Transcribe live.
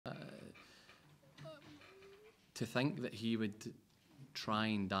to think that he would try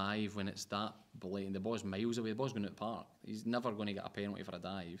and dive when it's that blatant. The ball's miles away. The ball's going out the park. He's never going to get a penalty for a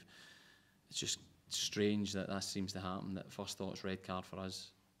dive. It's just strange that seems to happen. That first thought's red card for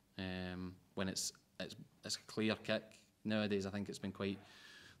us when it's a clear kick. Nowadays, I think it's been quite.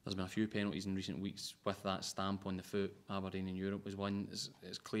 There's been a few penalties in recent weeks with that stamp on the foot. Aberdeen in Europe was one.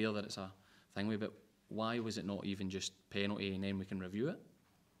 It's clear that it's a thing. But why was it not even just penalty and then we can review it?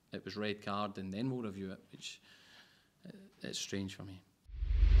 It was red card and then we'll review it, which it's strange for me.